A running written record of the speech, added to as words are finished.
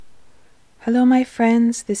Hello, my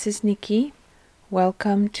friends. This is Nikki.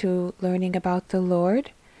 Welcome to Learning About the Lord.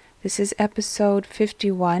 This is episode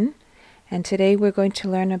 51, and today we're going to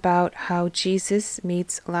learn about how Jesus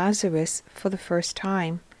meets Lazarus for the first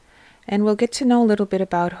time. And we'll get to know a little bit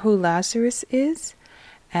about who Lazarus is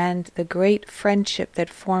and the great friendship that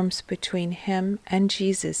forms between him and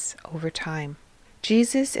Jesus over time.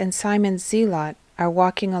 Jesus and Simon Zealot are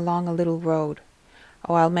walking along a little road.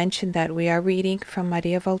 I'll mention that we are reading from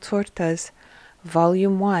Maria Valtorta's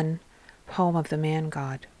Volume 1, Poem of the Man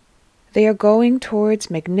God. They are going towards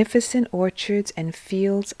magnificent orchards and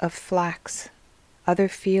fields of flax. Other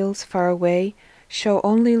fields far away show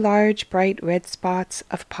only large bright red spots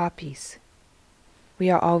of poppies. We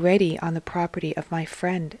are already on the property of my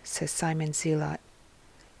friend, says Simon Zealot.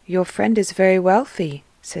 Your friend is very wealthy,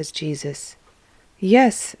 says Jesus.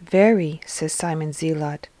 Yes, very, says Simon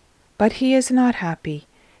Zealot. But he is not happy.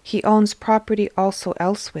 He owns property also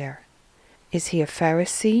elsewhere. Is he a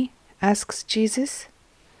Pharisee? Asks Jesus.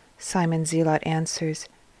 Simon Zealot answers,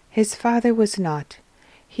 His father was not.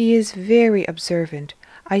 He is very observant.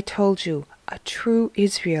 I told you, a true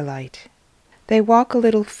Israelite. They walk a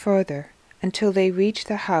little further until they reach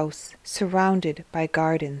the house surrounded by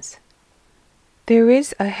gardens. There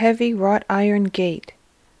is a heavy wrought iron gate.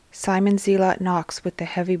 Simon Zealot knocks with the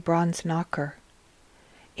heavy bronze knocker.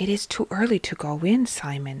 It is too early to go in,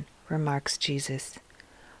 Simon, remarks Jesus.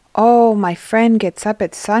 Oh, my friend gets up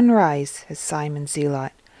at sunrise, says Simon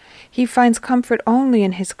Zealot. He finds comfort only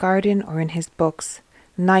in his garden or in his books.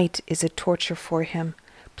 Night is a torture for him.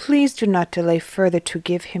 Please do not delay further to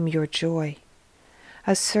give him your joy.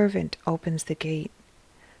 A servant opens the gate.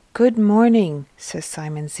 Good morning, says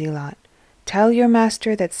Simon Zealot. Tell your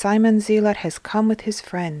master that Simon Zealot has come with his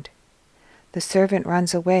friend. The servant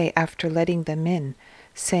runs away after letting them in,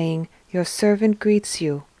 saying, Your servant greets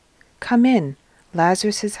you. Come in.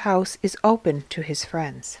 Lazarus' house is open to his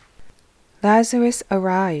friends. Lazarus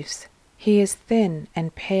arrives. He is thin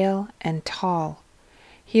and pale and tall.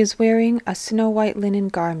 He is wearing a snow-white linen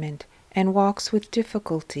garment and walks with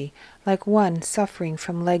difficulty like one suffering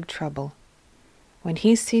from leg trouble. When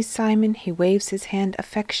he sees Simon, he waves his hand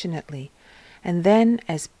affectionately, and then,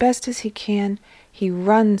 as best as he can, he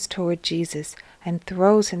runs toward Jesus and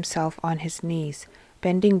throws himself on his knees,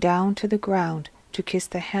 bending down to the ground to kiss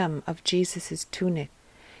the hem of Jesus' tunic.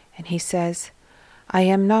 And he says, I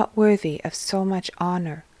am not worthy of so much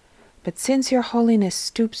honor, but since your holiness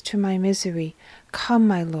stoops to my misery, come,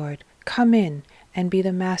 my Lord, come in and be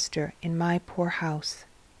the master in my poor house.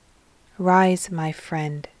 Rise, my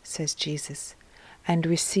friend, says Jesus, and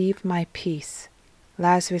receive my peace.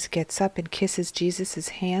 Lazarus gets up and kisses Jesus'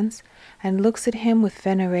 hands and looks at him with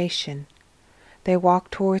veneration. They walk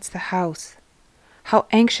towards the house. How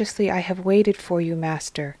anxiously I have waited for you,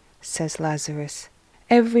 Master, says Lazarus.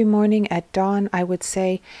 Every morning at dawn I would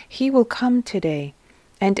say, He will come today,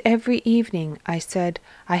 and every evening I said,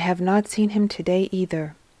 I have not seen him today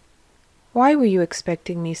either. Why were you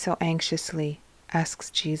expecting me so anxiously? Asks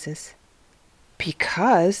Jesus.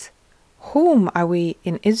 Because whom are we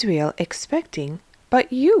in Israel expecting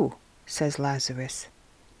but you, says Lazarus.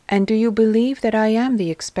 And do you believe that I am the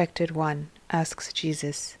expected one? Asks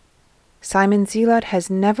Jesus. Simon Zealot has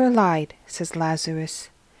never lied, says Lazarus.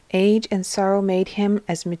 Age and sorrow made him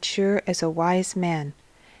as mature as a wise man.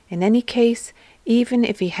 In any case, even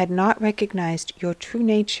if he had not recognized your true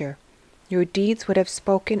nature, your deeds would have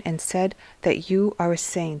spoken and said that you are a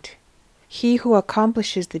saint. He who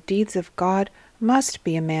accomplishes the deeds of God must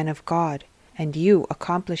be a man of God, and you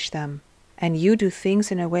accomplish them. And you do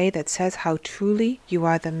things in a way that says how truly you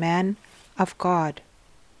are the man of God.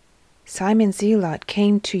 Simon Zealot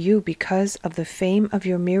came to you because of the fame of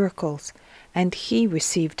your miracles, and he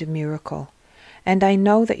received a miracle. And I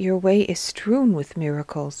know that your way is strewn with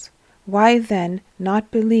miracles. Why then not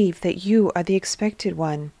believe that you are the expected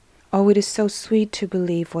one? Oh, it is so sweet to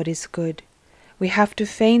believe what is good. We have to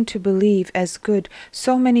feign to believe as good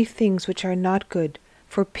so many things which are not good,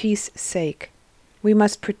 for peace' sake. We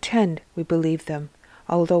must pretend we believe them,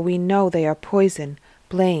 although we know they are poison,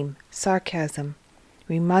 blame, sarcasm.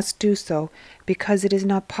 We must do so because it is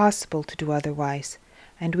not possible to do otherwise,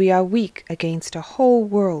 and we are weak against a whole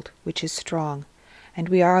world which is strong, and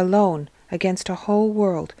we are alone against a whole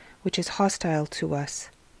world which is hostile to us.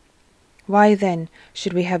 Why then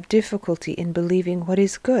should we have difficulty in believing what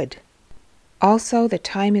is good? Also the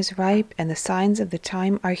time is ripe and the signs of the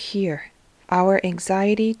time are here. Our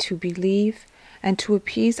anxiety to believe and to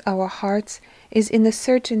appease our hearts is in the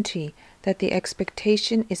certainty that the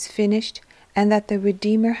expectation is finished and that the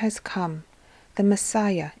Redeemer has come. The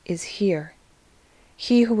Messiah is here.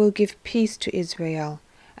 He who will give peace to Israel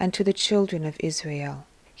and to the children of Israel.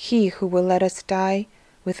 He who will let us die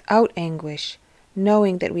without anguish,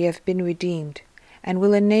 knowing that we have been redeemed, and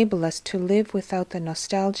will enable us to live without the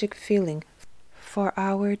nostalgic feeling for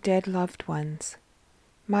our dead loved ones.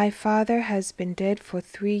 My father has been dead for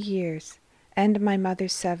 3 years, and my mother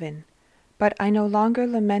 7, but I no longer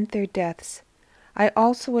lament their deaths. I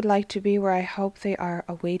also would like to be where I hope they are,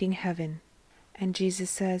 awaiting heaven. And Jesus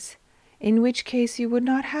says, in which case you would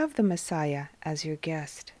not have the Messiah as your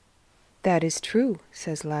guest. That is true,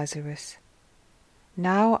 says Lazarus.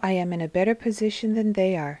 Now I am in a better position than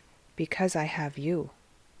they are, because I have you.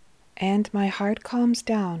 And my heart calms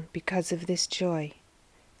down because of this joy.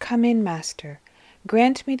 Come in, Master.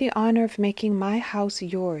 Grant me the honor of making my house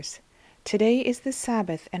yours. Today is the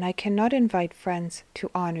Sabbath, and I cannot invite friends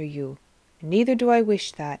to honor you. Neither do I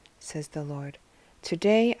wish that, says the Lord.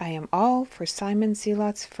 Today I am all for Simon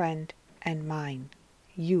Zealot's friend and mine,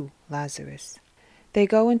 you, Lazarus. They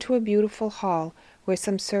go into a beautiful hall where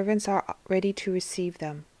some servants are ready to receive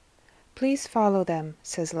them. Please follow them,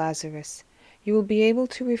 says Lazarus. You will be able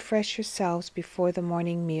to refresh yourselves before the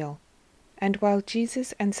morning meal. And while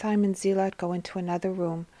Jesus and Simon Zealot go into another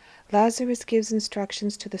room, Lazarus gives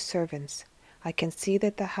instructions to the servants. I can see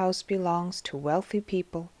that the house belongs to wealthy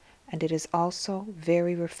people, and it is also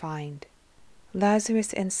very refined.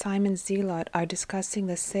 Lazarus and Simon Zealot are discussing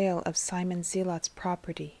the sale of Simon Zealot's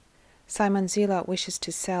property. Simon Zealot wishes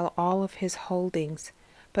to sell all of his holdings,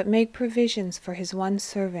 but make provisions for his one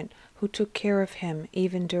servant who took care of him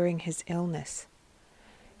even during his illness.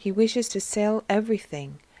 He wishes to sell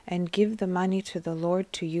everything and give the money to the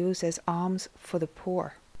Lord to use as alms for the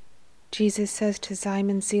poor. Jesus says to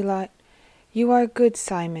Simon Zealot, "You are good,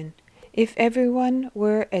 Simon. If everyone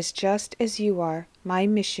were as just as you are, my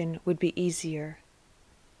mission would be easier."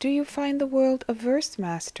 "Do you find the world averse,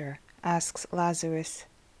 Master?" asks Lazarus.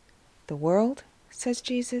 "The world?" says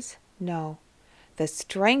Jesus. "No. The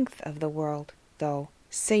strength of the world, though,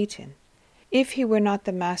 Satan. If he were not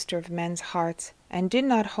the master of men's hearts and did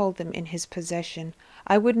not hold them in his possession,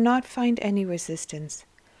 I would not find any resistance.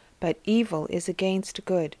 But evil is against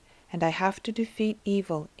good, and I have to defeat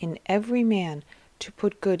evil in every man to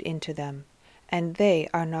put good into them, and they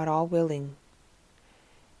are not all willing."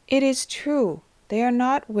 "It is true, they are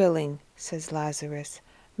not willing," says Lazarus.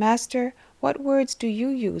 "Master, what words do you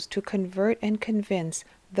use to convert and convince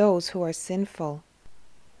those who are sinful?"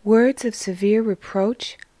 "Words of severe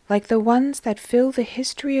reproach, like the ones that fill the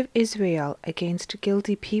history of Israel against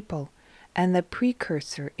guilty people, and the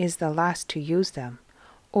precursor is the last to use them,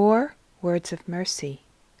 or words of mercy?"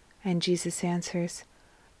 And Jesus answers,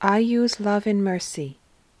 "I use love and mercy.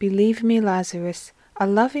 Believe me, Lazarus, a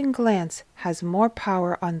loving glance has more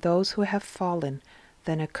power on those who have fallen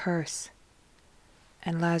than a curse."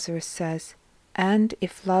 And Lazarus says, "And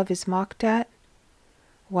if love is mocked at?"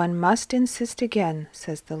 "One must insist again,"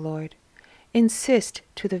 says the Lord. "Insist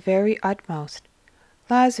to the very utmost.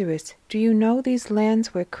 Lazarus, do you know these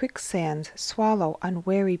lands where quicksands swallow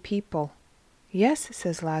unwary people?" "Yes,"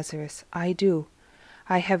 says Lazarus, "I do.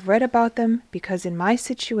 I have read about them because in my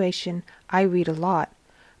situation I read a lot,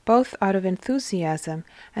 both out of enthusiasm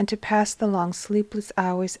and to pass the long sleepless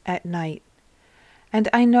hours at night. And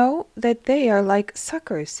I know that they are like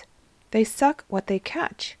suckers. They suck what they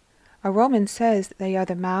catch. A Roman says they are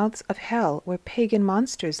the mouths of hell where pagan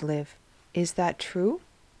monsters live. Is that true?"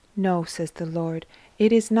 "No," says the Lord,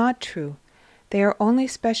 "it is not true. They are only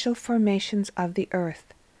special formations of the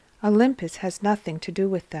earth. Olympus has nothing to do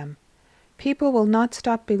with them. People will not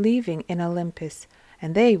stop believing in Olympus,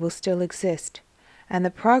 and they will still exist, and the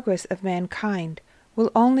progress of mankind will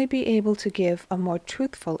only be able to give a more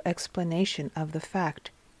truthful explanation of the fact,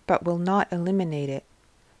 but will not eliminate it.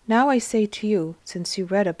 Now I say to you, since you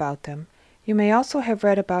read about them, you may also have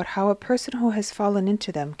read about how a person who has fallen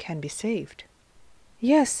into them can be saved."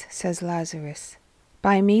 "Yes," says Lazarus,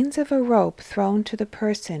 "by means of a rope thrown to the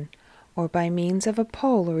person, or by means of a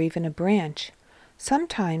pole or even a branch.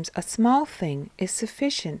 Sometimes a small thing is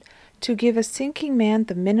sufficient to give a sinking man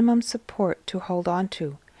the minimum support to hold on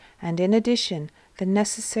to, and in addition the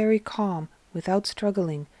necessary calm without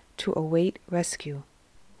struggling to await rescue."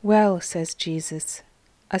 "Well," says Jesus,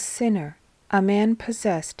 "a sinner, a man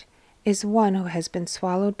possessed, is one who has been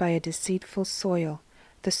swallowed by a deceitful soil,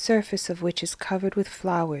 the surface of which is covered with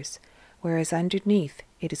flowers, whereas underneath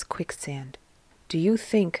it is quicksand. Do you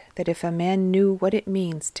think that if a man knew what it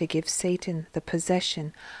means to give Satan the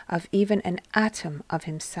possession of even an atom of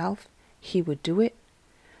himself, he would do it?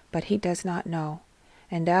 But he does not know,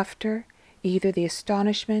 and after, either the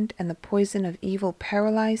astonishment and the poison of evil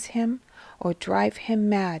paralyze him, or drive him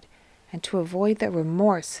mad, and to avoid the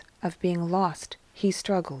remorse of being lost, he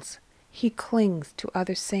struggles, he clings to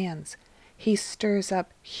other sands, He stirs up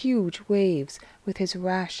huge waves with his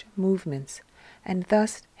rash movements, and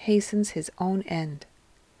thus hastens his own end.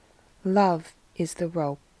 Love is the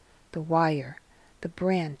rope, the wire, the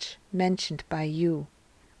branch mentioned by you.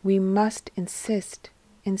 We must insist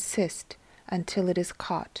until it is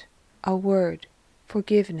caught. A word,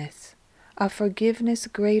 forgiveness, a forgiveness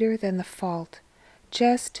greater than the fault,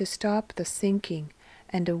 just to stop the sinking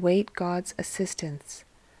and await God's assistance.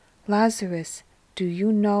 Lazarus, do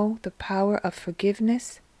you know the power of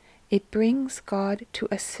forgiveness? It brings God to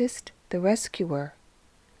assist the rescuer.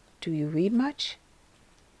 Do you read much?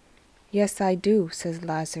 Yes, I do, says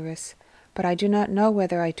Lazarus, but I do not know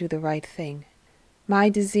whether I do the right thing. My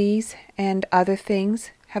disease and other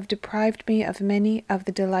things have deprived me of many of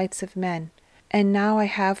the delights of men, and now I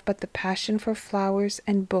have but the passion for flowers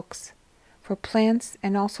and books, for plants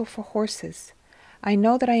and also for horses. I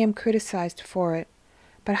know that I am criticized for it,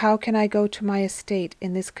 but how can I go to my estate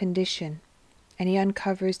in this condition? And he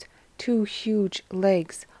uncovers 2 huge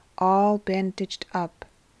legs, all bandaged up.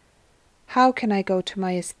 How can I go to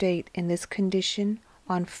my estate in this condition,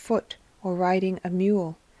 on foot or riding a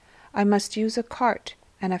mule? I must use a cart,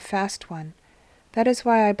 and a fast one. That is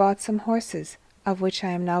why I bought some horses, of which I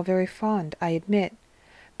am now very fond, I admit.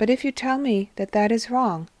 But if you tell me that that is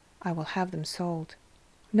wrong, I will have them sold.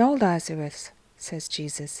 No, Lazarus, says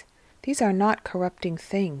Jesus, these are not corrupting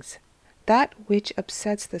things. That which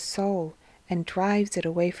upsets the soul and drives it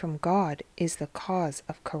away from God is the cause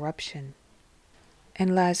of corruption.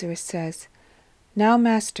 And Lazarus says, Now,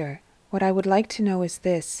 Master, what I would like to know is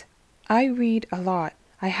this. I read a lot.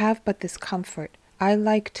 I have but this comfort. I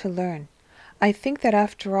like to learn. I think that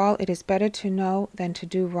after all it is better to know than to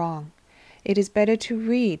do wrong. It is better to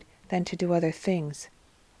read than to do other things.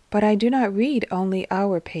 But I do not read only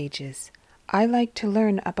our pages. I like to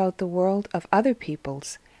learn about the world of other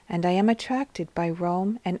peoples, and I am attracted by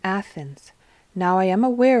Rome and Athens. Now I am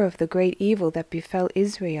aware of the great evil that befell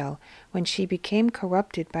Israel when she became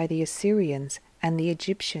corrupted by the Assyrians and the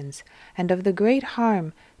Egyptians, and of the great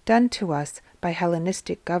harm done to us by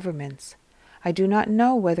Hellenistic governments. I do not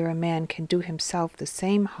know whether a man can do himself the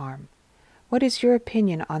same harm. What is your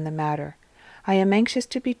opinion on the matter? I am anxious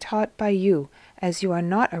to be taught by you, as you are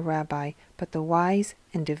not a rabbi, but the wise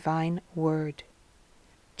and divine Word.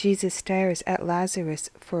 Jesus stares at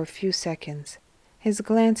Lazarus for a few seconds. His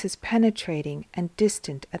glance is penetrating and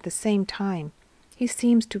distant at the same time. He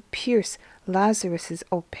seems to pierce Lazarus's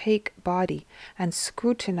opaque body and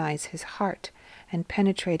scrutinize his heart, and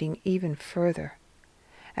penetrating even further.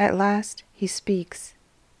 At last he speaks.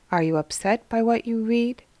 Are you upset by what you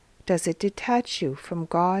read? Does it detach you from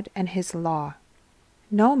God and his law?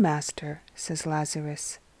 No, Master, says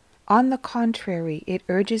Lazarus. On the contrary, it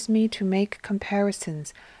urges me to make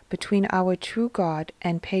comparisons between our true God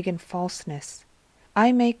and pagan falseness.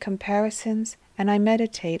 I make comparisons, and I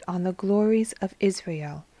meditate on the glories of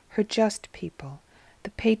Israel, her just people,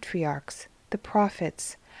 the patriarchs, the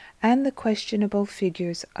prophets, and the questionable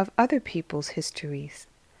figures of other people's histories.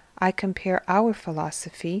 I compare our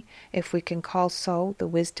philosophy, if we can call so the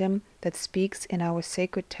wisdom that speaks in our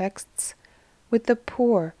sacred texts, with the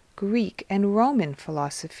poor Greek and Roman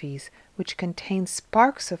philosophies, which contain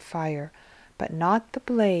sparks of fire, but not the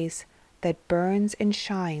blaze that burns and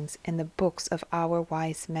shines in the books of our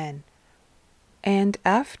wise men. And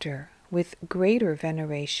after, with greater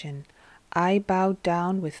veneration, I bow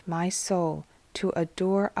down with my soul to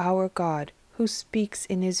adore our God, who speaks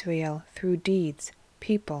in Israel through deeds,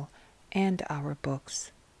 people, and our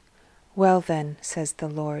books. Well then, says the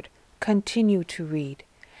Lord, continue to read.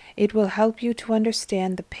 It will help you to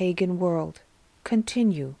understand the pagan world.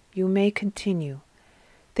 Continue, you may continue.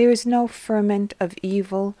 There is no ferment of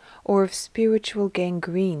evil or of spiritual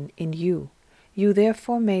gangrene in you. You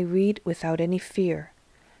therefore may read without any fear.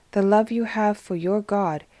 The love you have for your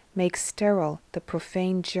God makes sterile the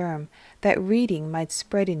profane germ that reading might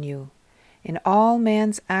spread in you. In all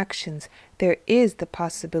man's actions there is the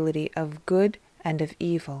possibility of good and of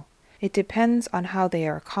evil. It depends on how they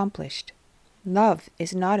are accomplished. Love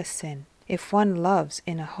is not a sin, if one loves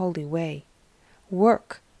in a holy way.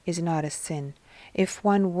 Work is not a sin, if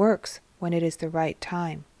one works when it is the right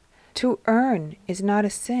time. To earn is not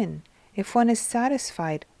a sin, if one is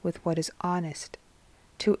satisfied with what is honest.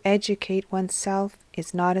 To educate oneself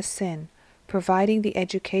is not a sin, providing the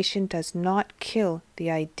education does not kill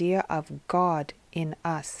the idea of God in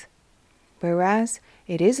us. Whereas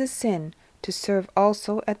it is a sin to serve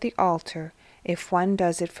also at the altar if one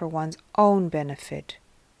does it for one's own benefit.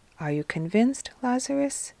 Are you convinced,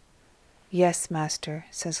 Lazarus? Yes, Master,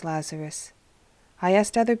 says Lazarus. I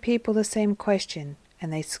asked other people the same question,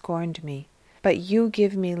 and they scorned me. But you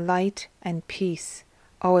give me light and peace.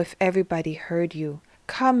 Oh, if everybody heard you!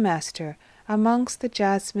 Come, Master, amongst the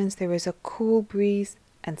jasmines there is a cool breeze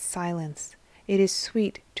and silence. It is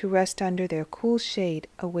sweet to rest under their cool shade,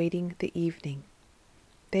 awaiting the evening.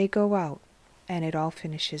 They go out, and it all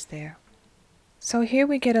finishes there. So here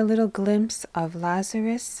we get a little glimpse of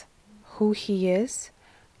Lazarus, who he is,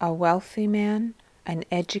 a wealthy man, an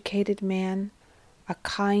educated man, a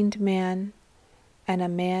kind man, and a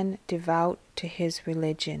man devout to his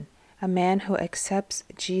religion, a man who accepts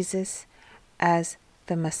Jesus as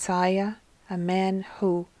the Messiah, a man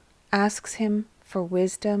who asks him for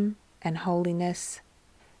wisdom and holiness.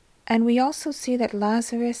 And we also see that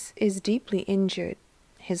Lazarus is deeply injured.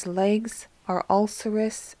 His legs are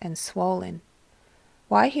ulcerous and swollen.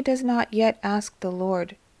 Why he does not yet ask the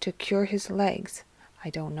Lord to cure his legs, I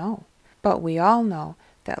don't know. But we all know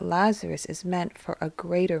that Lazarus is meant for a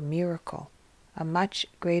greater miracle, a much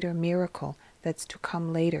greater miracle that's to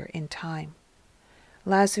come later in time.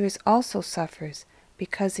 Lazarus also suffers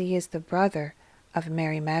because he is the brother of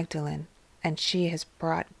Mary Magdalene, and she has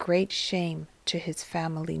brought great shame to his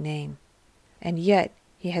family name. And yet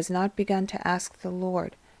he has not begun to ask the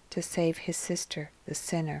Lord to save his sister, the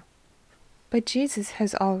sinner. But Jesus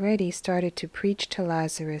has already started to preach to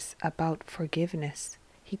Lazarus about forgiveness.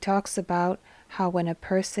 He talks about how when a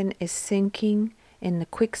person is sinking in the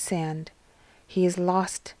quicksand, he is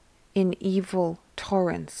lost in evil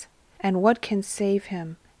torrents, and what can save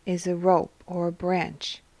him is a rope or a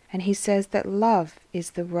branch. And he says that love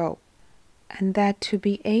is the rope, and that to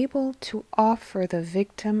be able to offer the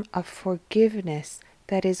victim of forgiveness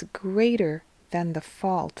that is greater than the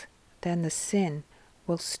fault, than the sin,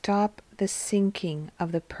 will stop the sinking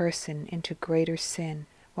of the person into greater sin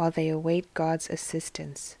while they await God's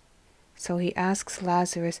assistance. So he asks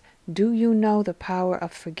Lazarus, do you know the power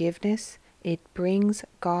of forgiveness? It brings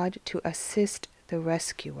God to assist the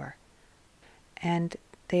rescuer. And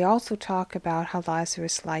they also talk about how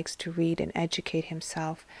Lazarus likes to read and educate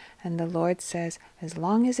himself, and the Lord says, as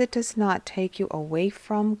long as it does not take you away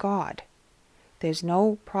from God, there's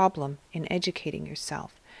no problem in educating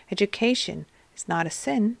yourself. Education is not a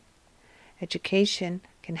sin. Education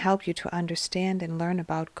can help you to understand and learn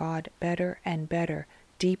about God better and better,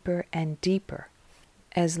 deeper and deeper,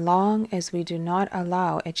 as long as we do not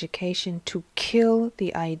allow education to kill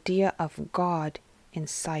the idea of God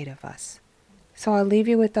inside of us. So I'll leave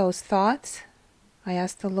you with those thoughts. I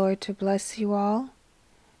ask the Lord to bless you all.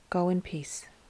 Go in peace.